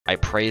I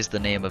praise the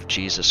name of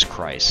Jesus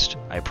Christ.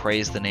 I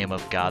praise the name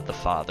of God the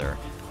Father.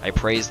 I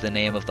praise the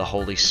name of the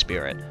Holy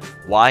Spirit.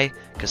 Why?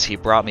 Because he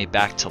brought me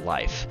back to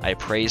life. I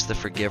praise the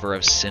forgiver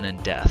of sin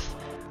and death.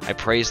 I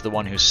praise the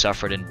one who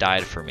suffered and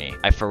died for me.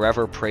 I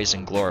forever praise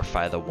and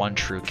glorify the one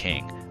true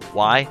King.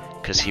 Why?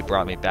 Because he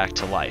brought me back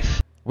to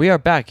life. We are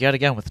back yet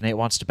again with Nate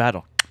Wants to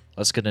Battle.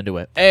 Let's get into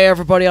it. Hey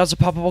everybody, how's it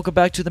poppin'? Welcome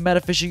back to the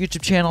Metafisher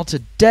YouTube channel.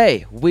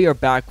 Today, we are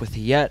back with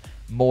yet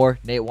more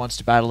Nate Wants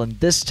to Battle, and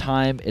this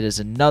time it is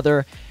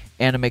another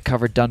anime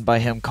cover done by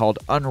him called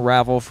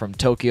Unravel from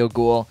Tokyo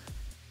Ghoul.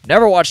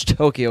 Never watched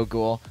Tokyo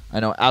Ghoul.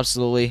 I know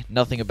absolutely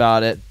nothing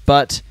about it,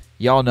 but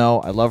y'all know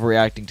I love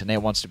reacting to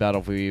Nate Wants to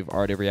Battle. We've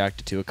already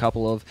reacted to a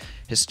couple of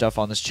his stuff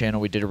on this channel.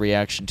 We did a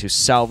reaction to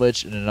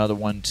Salvage and another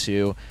one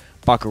to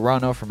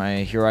Bakurano from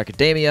My Hero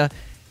Academia.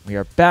 We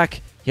are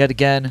back yet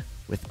again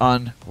with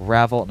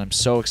Unravel, and I'm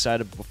so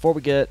excited. Before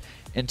we get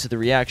into the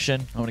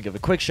reaction, I want to give a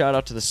quick shout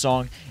out to the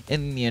song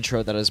in the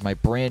intro. That is my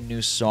brand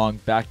new song,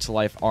 Back to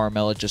Life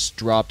RML. It just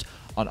dropped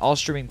on all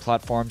streaming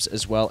platforms,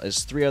 as well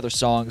as 3 other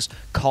songs,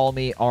 Call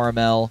Me,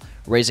 RML,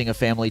 Raising a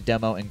Family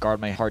demo, and Guard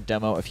My Heart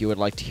demo. If you would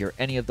like to hear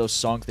any of those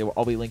songs, they will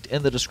all be linked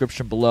in the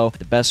description below.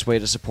 The best way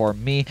to support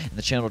me and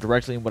the channel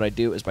directly and what I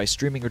do is by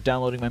streaming or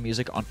downloading my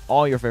music on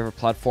all your favorite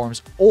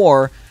platforms,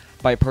 or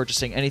by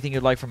purchasing anything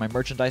you'd like from my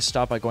merchandise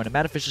stop by going to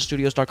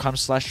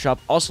metafisherstudios.com/shop,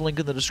 also link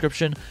in the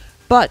description.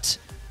 But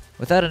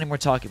without any more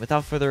talking,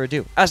 without further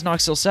ado, as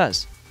Noxil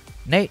says,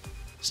 Nate,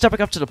 stepping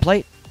up to the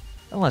plate,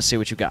 and let's see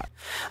what you got.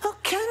 Oh,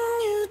 can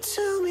you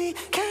tell me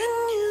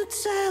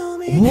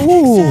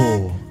Ooh.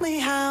 exactly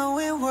how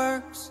it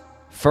works?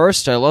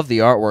 First, I love the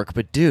artwork,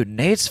 but dude,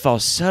 Nate's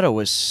falsetto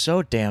is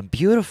so damn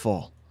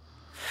beautiful.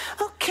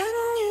 Oh, can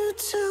you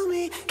tell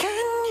me,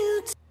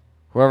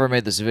 Whoever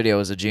made this video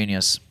is a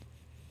genius.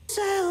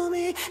 tell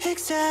me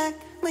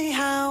exactly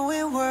how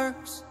it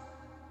works?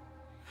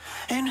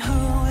 And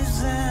who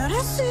is that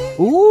I see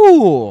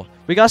Ooh,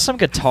 we got some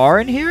guitar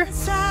in here?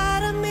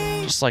 inside of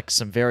me? Just like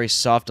some very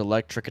soft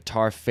electric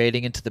guitar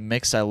fading into the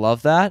mix. I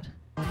love that.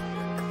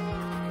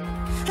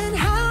 And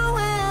how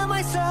am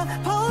I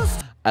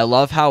supposed I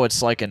love how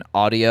it's like an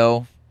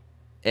audio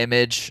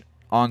image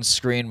on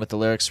screen with the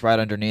lyrics right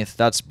underneath.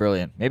 That's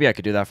brilliant. Maybe I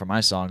could do that for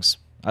my songs.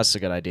 That's a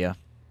good idea.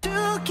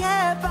 to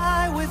get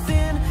by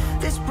within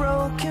this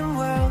broken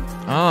world?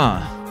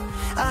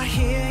 I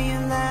hear you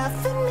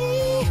laugh at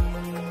me,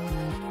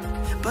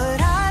 but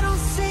I don't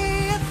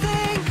see a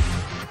thing.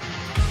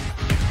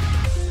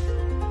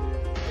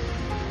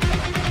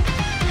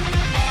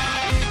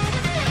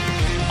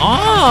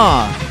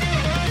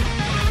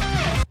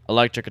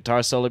 Electric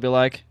guitar solo be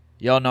like,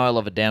 y'all know I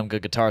love a damn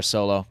good guitar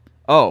solo.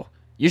 Oh,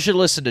 you should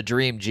listen to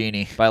Dream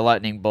Genie by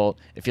Lightning Bolt.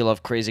 If you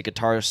love crazy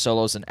guitar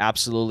solos and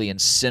absolutely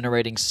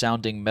incinerating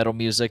sounding metal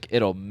music,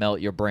 it'll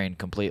melt your brain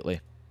completely.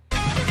 In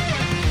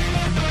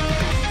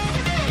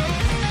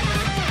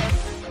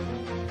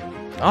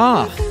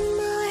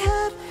my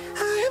head,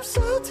 I am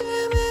so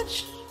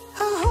damaged.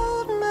 I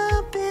hold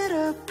my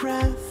bitter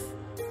breath.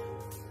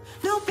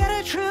 No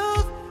better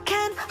truth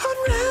can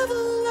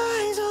unravel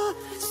lies or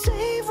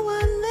save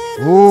one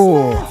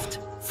little left.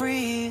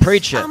 Freeze.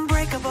 Preach it.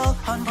 Unbreakable,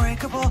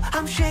 unbreakable,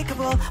 I'm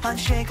shakeable,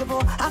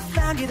 unshakable. I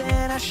found you,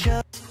 then I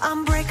shook.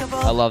 Unbreakable.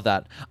 I love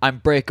that. I'm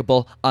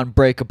breakable,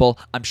 unbreakable,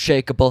 I'm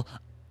shakeable.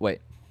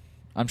 Wait.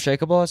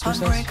 Unshakable, that's what it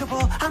says?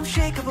 Unbreakable, I'm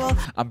shakeable.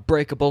 I'm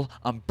breakable,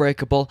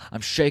 unbreakable,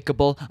 I'm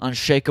shakeable,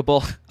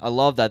 unshakable. I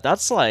love that.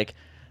 That's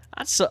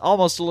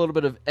almost a little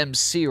bit of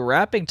MC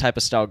rapping type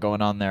of style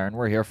going on there, and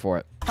we're here for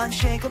it.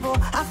 Unshakable,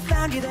 I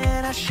found you,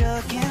 then I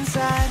shook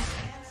inside.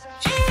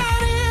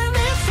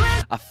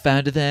 I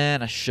found it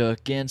then, I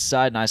shook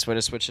inside. Nice way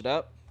to switch it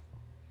up.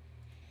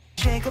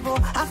 Unshakable,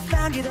 I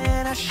found you,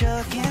 then I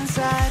shook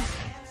inside.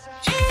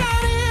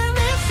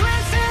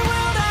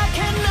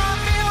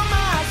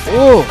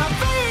 Ooh.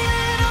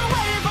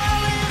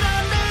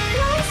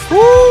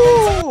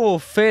 Ooh,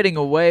 fading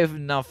away,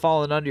 now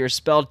falling under your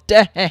spell.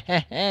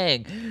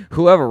 Dang!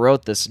 Whoever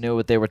wrote this knew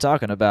what they were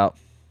talking about.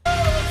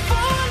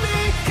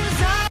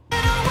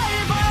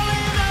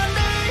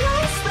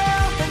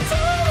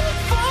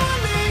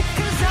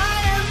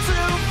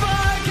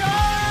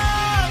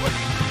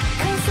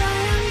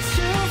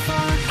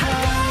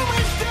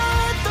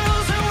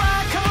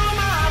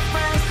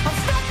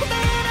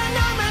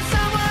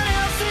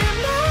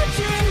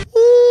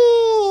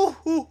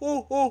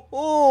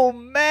 Oh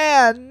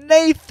man,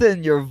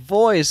 Nathan, your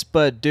voice.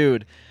 But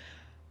dude,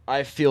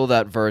 I feel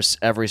that verse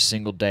every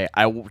single day.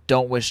 I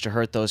don't wish to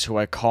hurt those who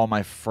I call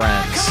my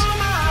friends.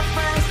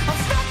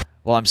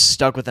 Well, I'm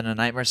stuck within a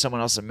nightmare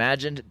someone else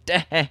imagined.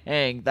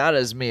 Dang, that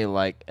is me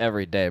like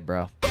every day,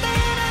 bro.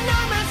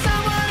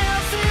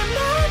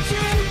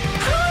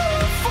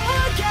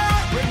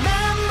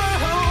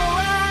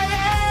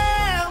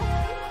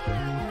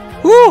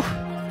 Woo!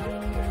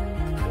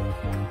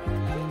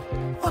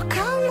 What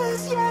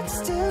colors yet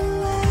still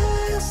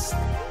last?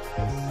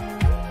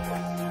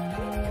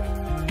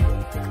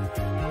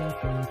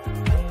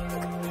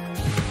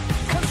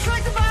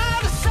 Constricted by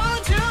the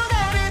solitude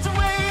that eats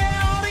away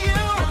at all of you.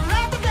 I'm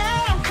laughing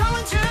that I'm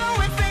calling to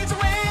it fades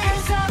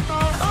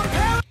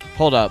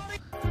Hold up.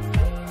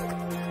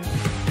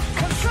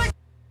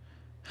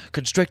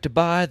 Constricted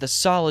by the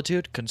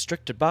solitude,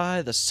 constricted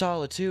by the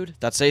solitude.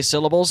 That's 8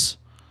 syllables.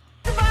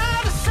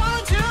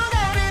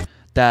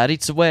 That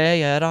eats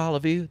away at all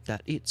of you.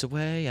 That eats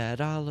away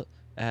at all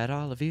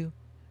of you.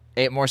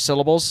 8 more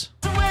syllables.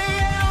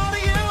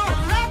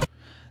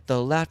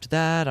 The laughter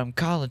that I'm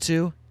calling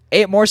to.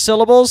 8 more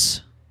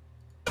syllables.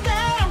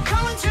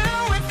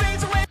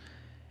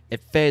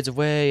 It fades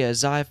away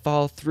as I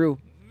fall through.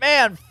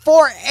 Man,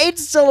 4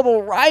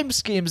 8-syllable rhyme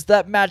schemes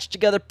that match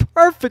together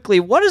perfectly.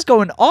 What is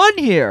going on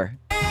here?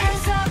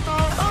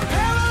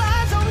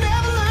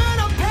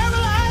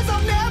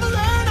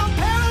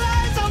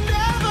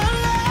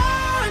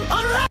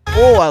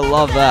 Oh, I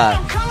love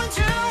that.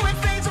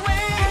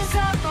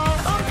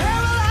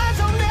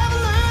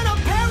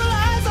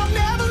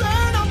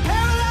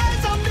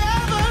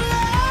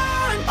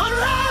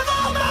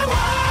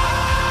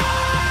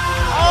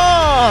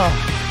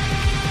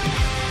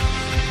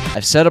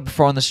 I've said it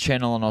before on this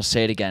channel and I'll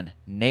say it again.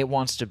 Nate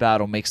Wants to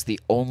Battle makes the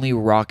only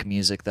rock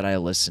music that I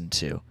listen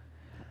to.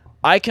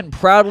 I can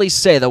proudly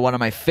say that one of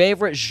my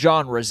favorite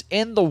genres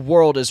in the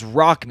world is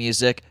rock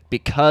music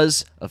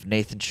because of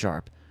Nathan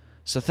Sharp.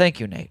 So thank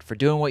you, Nate, for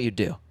doing what you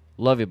do.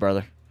 Love you,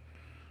 brother.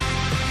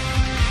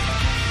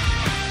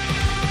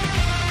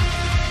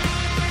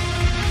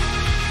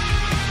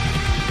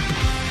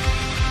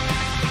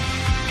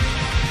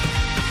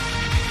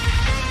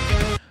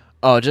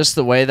 Oh, just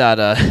the way that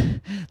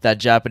that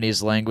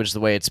Japanese language, the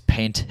way it's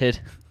painted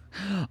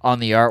on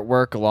the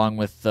artwork, along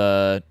with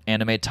the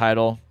anime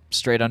title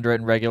straight under it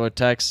in regular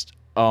text.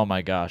 Oh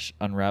my gosh,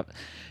 Unravel.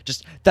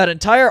 Just that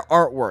entire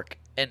artwork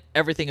and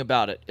everything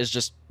about it is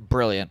just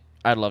brilliant.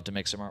 I'd love to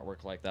make some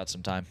artwork like that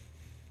sometime.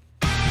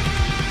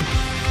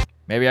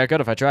 Maybe I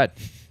could if I tried.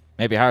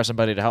 Maybe hire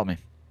somebody to help me.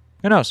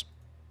 Who knows?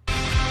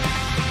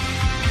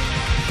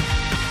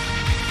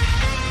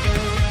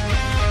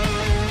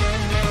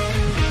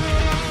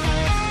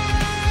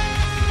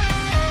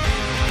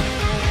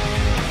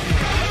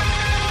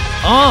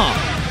 I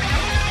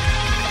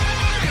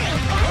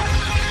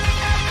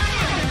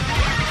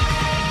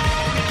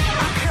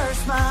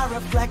curse my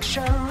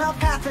reflection, a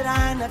path that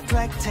I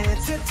neglected.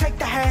 To take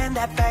the hand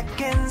that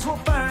beckons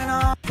will burn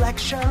on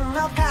reflection,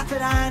 a path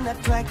that I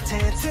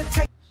neglected. To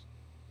take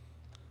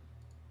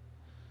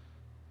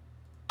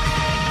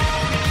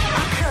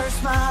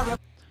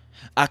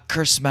I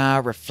curse my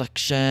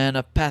reflection,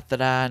 a path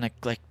that I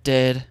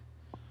neglected.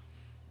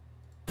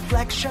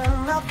 Reflection,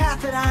 a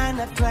path that I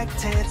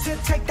neglected. To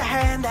take the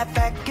hand that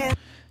beckons.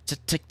 To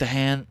take the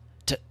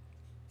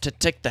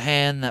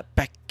hand that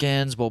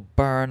beckons will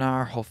burn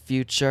our whole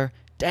future.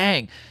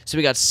 Dang. So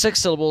we got 6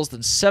 syllables,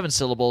 then 7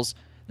 syllables,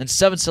 then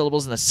 7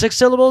 syllables, and then 6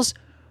 syllables.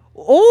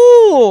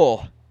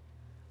 Ooh!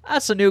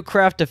 That's a new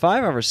craft if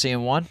I've ever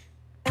seen one.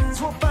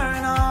 Will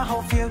burn our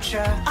whole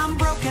future. I'm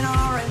broken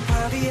or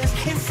impervious,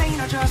 insane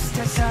or just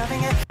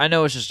deserving it. I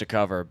know it's just a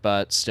cover,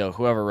 but still,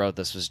 whoever wrote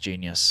this was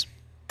genius.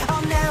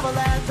 I'll never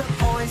let the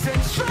poison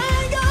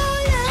strangle you.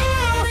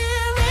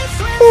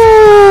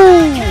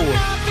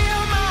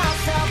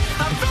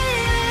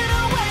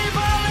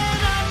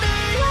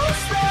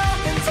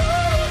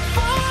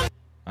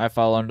 I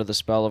fall under the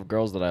spell of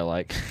girls that I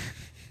like.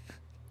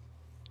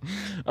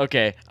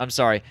 Okay, I'm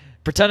sorry.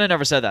 Pretend I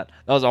never said that.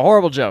 That was a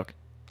horrible joke.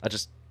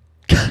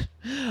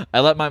 I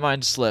let my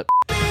mind slip.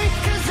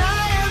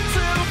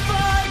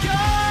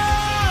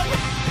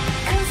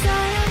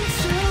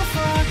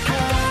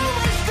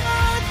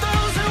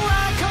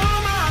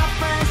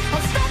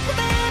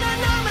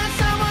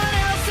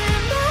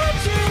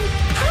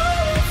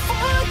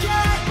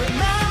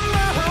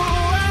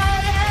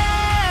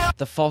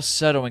 The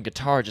falsetto and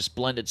guitar just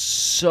blended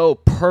so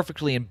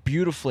perfectly and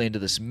beautifully into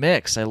this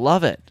mix. I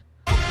love it.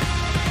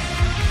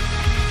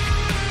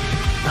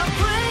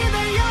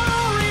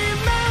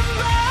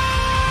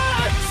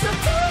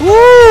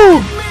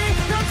 Woo!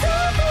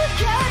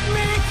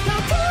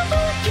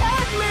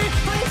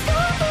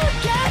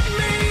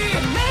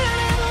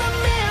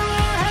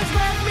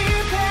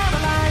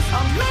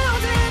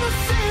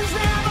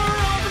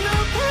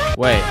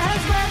 Wait.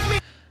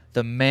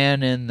 The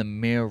man in the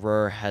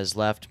mirror has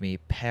left me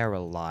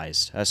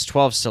paralyzed. That's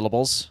 12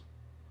 syllables.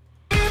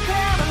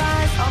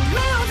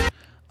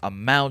 A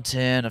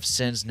mountain of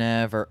sins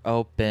never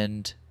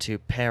opened to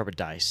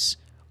paradise.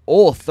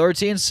 Oh,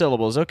 13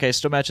 syllables. Okay,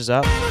 still matches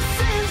up.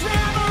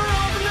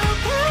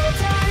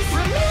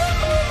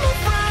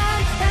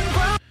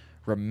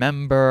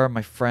 Remember,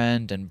 my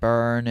friend, and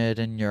burn it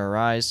in your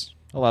eyes.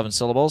 11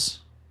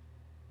 syllables.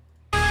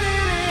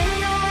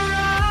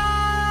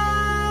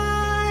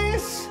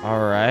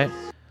 Alright.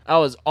 That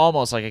was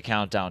almost like a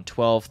countdown.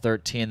 12,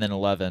 13, then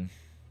 11.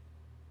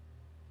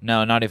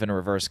 No, not even a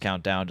reverse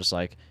countdown. Just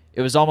like,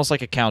 it was almost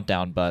like a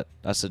countdown, but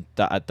that's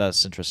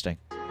interesting.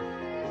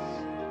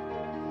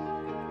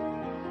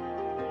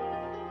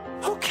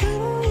 Oh,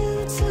 can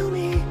you tell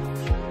me?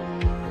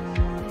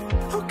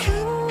 Oh,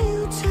 can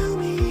you tell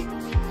me?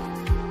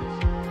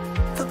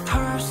 The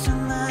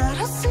person that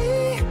I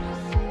see,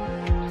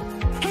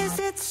 is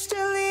it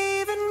still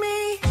even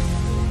me?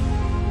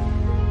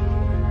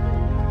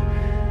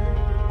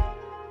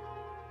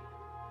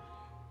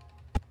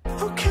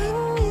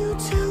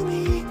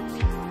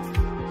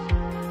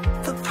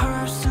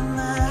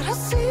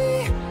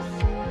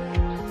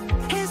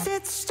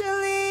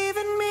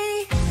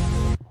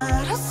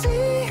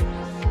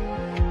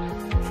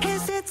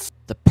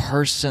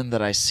 person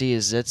that I see,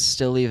 is it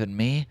still even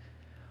me?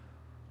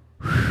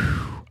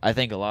 Whew. I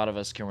think a lot of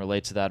us can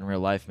relate to that in real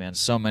life, man.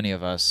 So many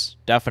of us.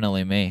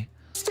 Definitely me.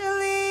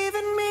 Still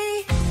even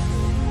me.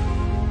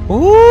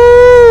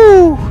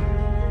 Ooh!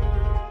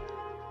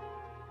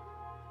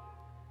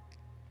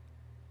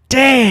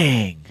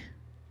 Dang!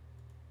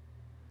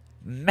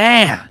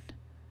 Man!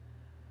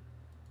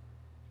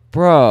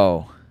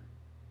 Bro.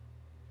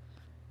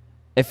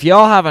 If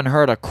y'all haven't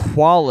heard a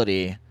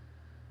quality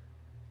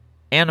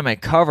anime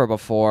cover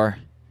before,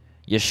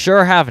 you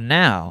sure have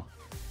now.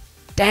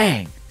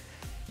 Dang!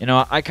 You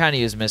know, I kind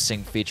of use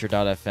missing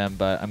feature.fm,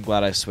 but I'm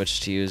glad I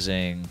switched to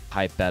using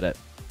HypeEdit.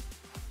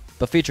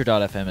 But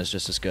feature.fm is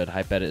just as good.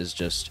 HypeEdit is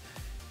just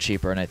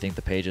cheaper, and I think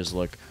the pages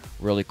look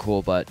really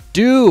cool. But,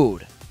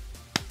 dude!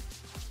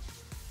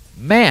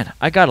 Man,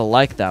 I gotta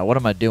like that. What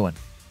am I doing?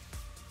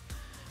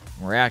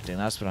 I'm reacting.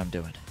 That's what I'm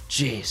doing.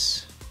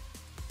 Jeez.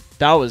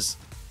 That was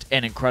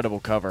an incredible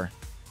cover.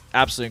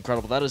 Absolutely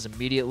incredible. That is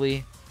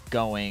immediately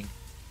going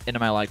into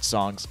my liked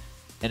songs,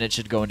 and it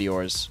should go into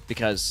yours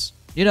because,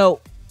 you know,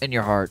 in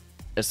your heart,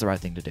 it's the right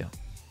thing to do.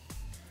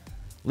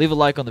 Leave a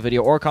like on the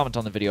video or comment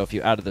on the video if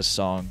you added this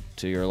song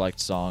to your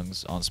liked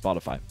songs on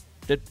Spotify.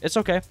 It's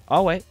okay.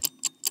 I'll wait.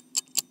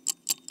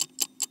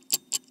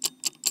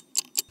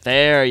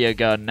 There you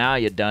go. Now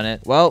you done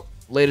it. Well,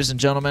 ladies and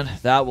gentlemen,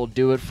 that will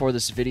do it for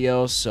this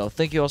video. So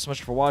thank you all so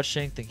much for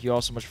watching. Thank you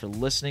all so much for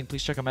listening.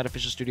 Please check out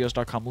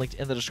MatOfficialStudios.com, linked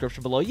in the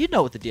description below. You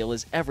know what the deal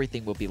is.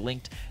 Everything will be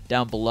linked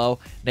down below.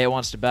 Nate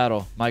Wants to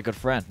Battle, my good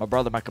friend, my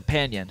brother, my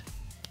companion.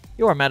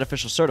 You are Matt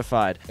Official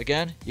certified.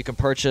 Again, you can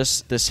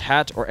purchase this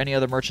hat or any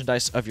other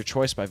merchandise of your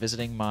choice by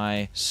visiting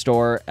my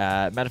store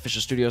at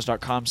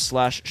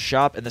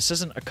MatOfficialStudios.com/shop. And this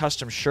isn't a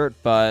custom shirt,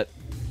 but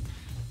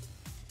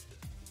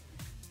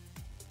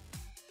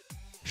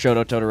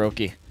Shoto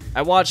Todoroki.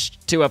 I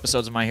watched 2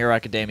 episodes of My Hero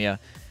Academia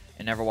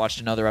and never watched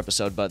another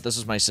episode, but this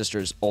was my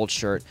sister's old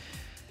shirt,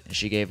 and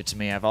she gave it to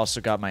me. I've also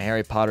got my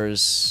Harry Potter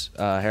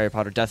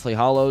Deathly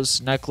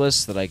Hallows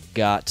necklace that I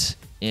got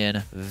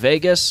in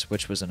Vegas,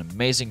 which was an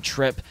amazing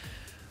trip.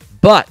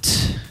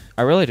 But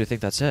I really do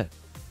think that's it.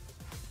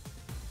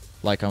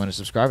 Like, comment, and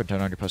subscribe, and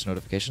turn on your post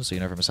notifications so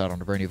you never miss out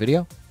on a brand new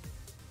video.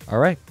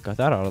 Alright, got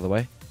that out of the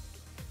way.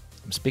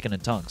 I'm speaking in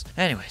tongues.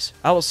 Anyways,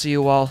 I will see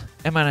you all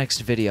in my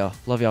next video.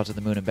 Love y'all to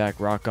the moon and back.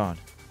 Rock on.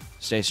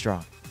 Stay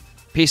strong.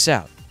 Peace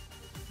out.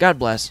 God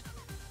bless.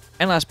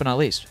 And last but not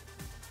least,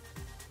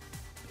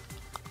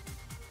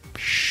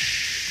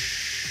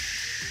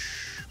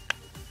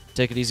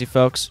 take it easy,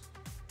 folks,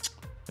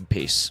 and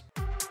peace.